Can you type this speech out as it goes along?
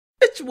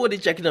It's your boy,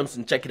 check it out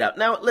and check it out.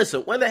 Now,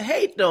 listen, when the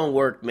hate don't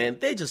work, man,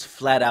 they just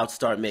flat out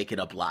start making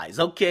up lies,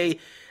 okay?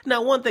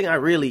 Now, one thing I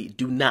really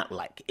do not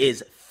like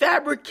is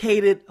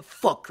fabricated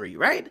fuckery,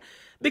 right?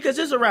 Because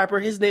there's a rapper,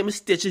 his name is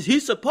Stitches.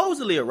 He's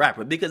supposedly a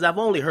rapper because I've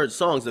only heard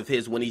songs of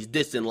his when he's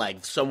dissing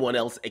like someone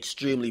else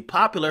extremely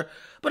popular.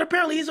 But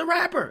apparently he's a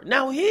rapper.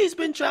 Now he's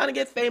been trying to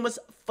get famous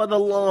for the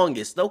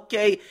longest,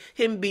 okay?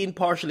 Him being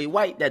partially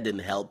white, that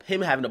didn't help.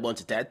 Him having a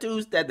bunch of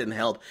tattoos, that didn't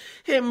help.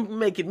 Him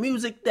making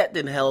music, that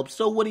didn't help.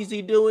 So what is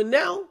he doing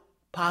now?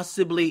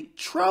 Possibly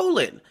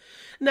trolling.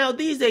 Now,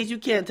 these days, you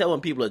can't tell when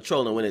people are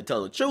trolling when they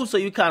tell the truth, so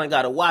you kind of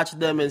got to watch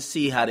them and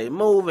see how they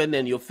move, and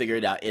then you'll figure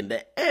it out in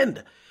the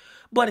end.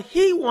 But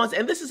he wants,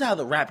 and this is how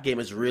the rap game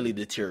is really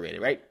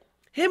deteriorated, right?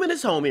 Him and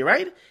his homie,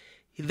 right?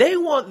 They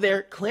want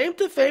their claim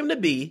to fame to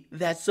be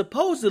that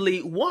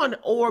supposedly one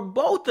or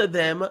both of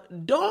them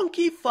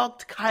donkey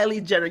fucked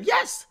Kylie Jenner.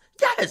 Yes,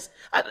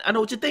 I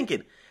know what you're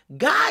thinking.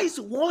 Guys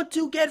want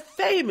to get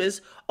famous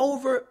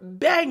over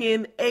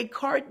banging a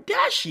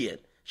Kardashian.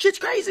 Shit's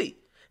crazy.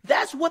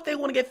 That's what they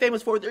want to get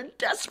famous for. They're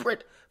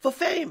desperate for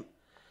fame.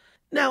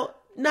 Now,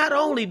 not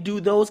only do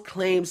those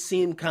claims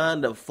seem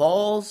kind of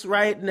false,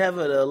 right?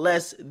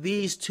 Nevertheless,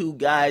 these two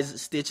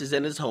guys, Stitches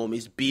and his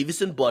homies,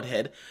 Beavis and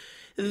Butthead,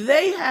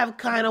 they have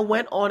kind of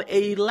went on an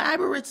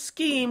elaborate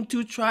scheme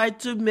to try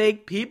to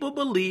make people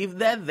believe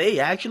that they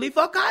actually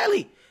fuck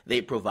Kylie.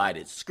 They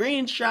provided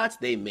screenshots,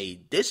 they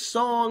made diss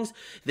songs,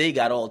 they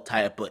got all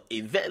type of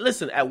event.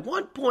 Listen, at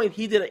one point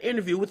he did an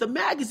interview with a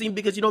magazine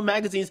because, you know,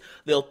 magazines,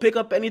 they'll pick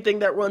up anything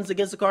that runs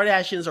against the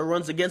Kardashians or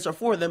runs against or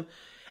for them.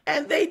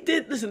 And they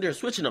did, listen, they're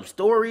switching up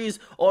stories.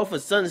 All of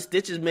a sudden,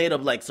 Stitches made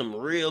up like some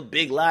real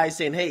big lies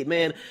saying, hey,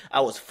 man,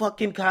 I was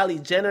fucking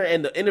Kylie Jenner.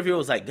 And the interviewer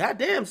was like, God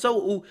damn,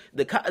 so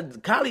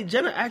Kylie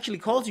Jenner actually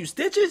calls you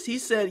Stitches? He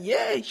said,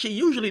 yeah, she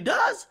usually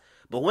does.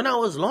 But when I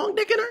was long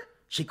dicking her,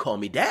 she called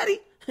me daddy.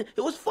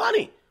 It was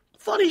funny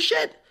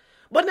shit.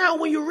 But now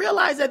when you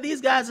realize that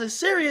these guys are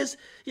serious,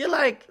 you're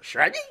like,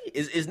 Shaggy,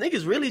 is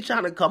niggas really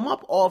trying to come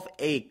up off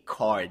a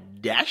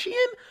Kardashian?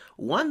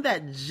 One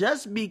that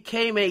just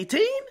became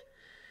 18?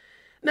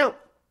 Now,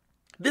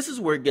 this is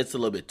where it gets a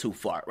little bit too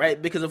far,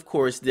 right? Because, of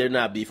course, they're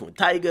not beefing with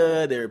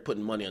Tyga. They're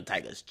putting money on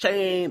Tyga's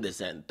chain,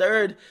 this and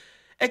third,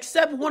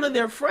 except one of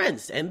their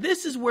friends. And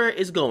this is where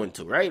it's going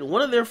to, right?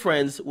 One of their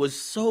friends was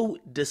so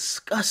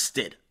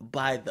disgusted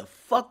by the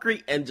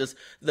fuckery and just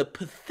the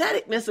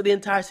patheticness of the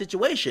entire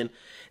situation,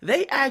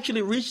 they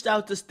actually reached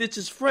out to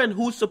Stitch's friend,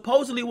 who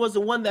supposedly was the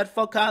one that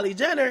fucked Kylie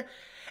Jenner,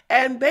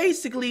 and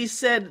basically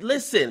said,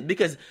 listen,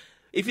 because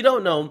if you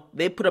don't know,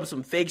 they put up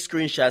some fake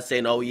screenshots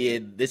saying, oh yeah,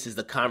 this is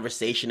the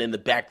conversation in the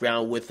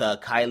background with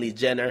Kylie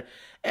Jenner.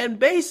 And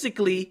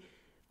basically,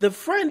 the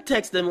friend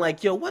texted them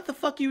like, yo, what the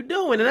fuck you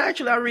doing? And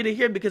actually, I'll read it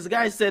here because the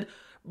guy said,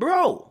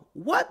 bro,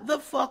 what the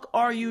fuck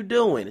are you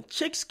doing?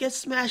 Chicks get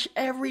smashed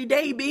every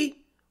day, B.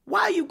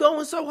 Why are you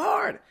going so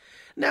hard?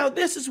 Now,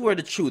 this is where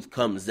the truth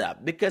comes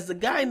out. Because the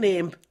guy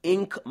named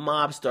Ink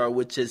Mobstar,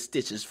 which is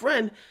Stitch's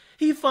friend,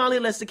 he finally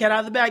lets the cat out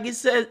of the bag. He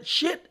said,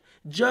 shit,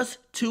 just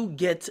to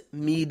get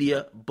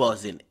media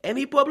buzzing.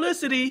 Any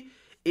publicity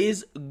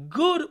is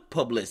good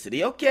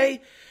publicity,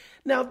 okay?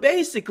 Now,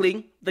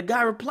 basically, the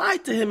guy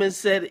replied to him and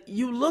said,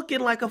 you looking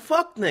like a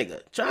fuck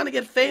nigga. Trying to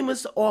get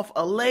famous off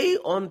a lay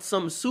on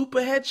some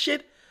superhead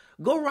shit?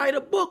 Go write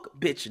a book,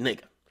 bitch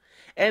nigga.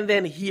 And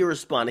then he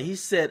responded. He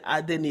said,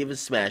 I didn't even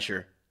smash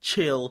her.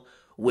 Chill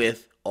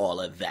with all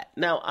of that.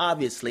 Now,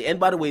 obviously, and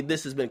by the way,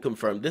 this has been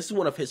confirmed. This is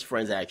one of his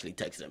friends that actually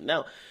texted him.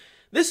 Now,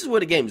 this is where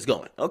the game is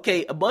going,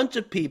 okay? A bunch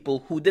of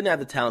people who didn't have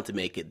the talent to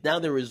make it, now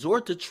they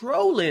resort to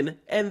trolling,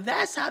 and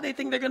that's how they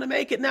think they're going to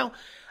make it. Now,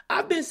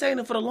 I've been saying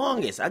it for the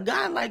longest. A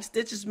guy like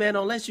Stitches, man,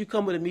 unless you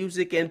come with the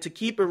music, and to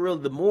keep it real,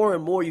 the more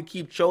and more you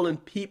keep trolling,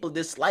 people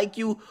dislike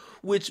you,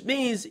 which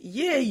means,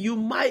 yeah, you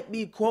might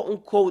be,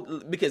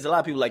 quote-unquote, because a lot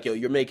of people are like, yo,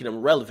 you're making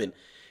them relevant.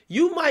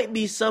 You might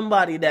be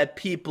somebody that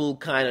people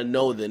kind of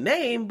know the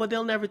name, but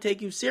they'll never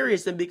take you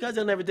serious, and because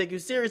they'll never take you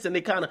serious, and they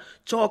kind of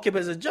chalk it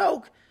as a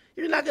joke,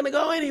 you're not going to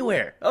go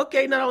anywhere.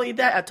 Okay, not only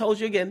that, I told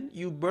you again,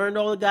 you burned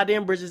all the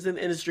goddamn bridges in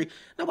the industry.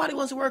 Nobody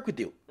wants to work with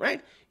you, right?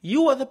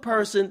 You are the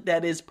person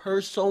that is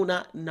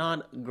persona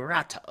non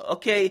grata,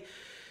 okay?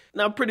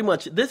 Now, pretty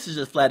much, this is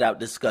just flat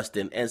out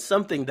disgusting and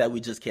something that we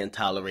just can't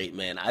tolerate,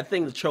 man. I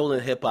think the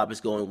trolling hip-hop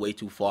is going way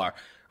too far.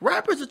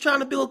 Rappers are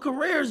trying to build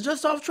careers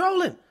just off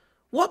trolling.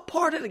 What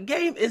part of the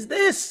game is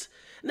this?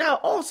 Now,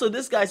 also,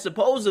 this guy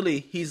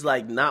supposedly, he's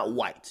like not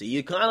white. So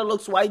he kind of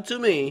looks white to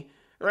me.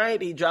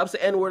 Right? He drops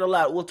the N-word a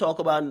lot. We'll talk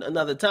about it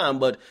another time.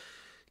 But,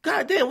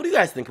 goddamn, what do you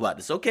guys think about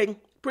this, okay?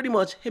 Pretty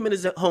much, him and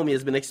his homie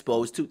has been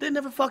exposed to. They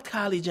never fucked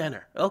Kylie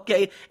Jenner,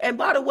 okay? And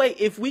by the way,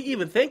 if we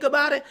even think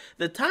about it,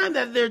 the time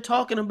that they're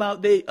talking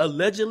about they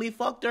allegedly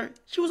fucked her,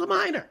 she was a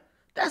minor.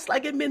 That's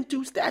like admitting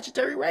to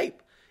statutory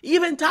rape.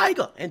 Even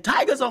Tyga. And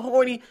Tyga's a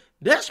horny,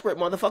 desperate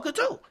motherfucker,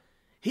 too.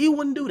 He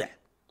wouldn't do that.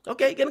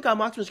 Okay? Get in the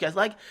comment box, which you guys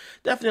like.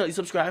 Definitely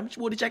subscribe. It's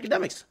your boy,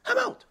 Akademiks. I'm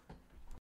out.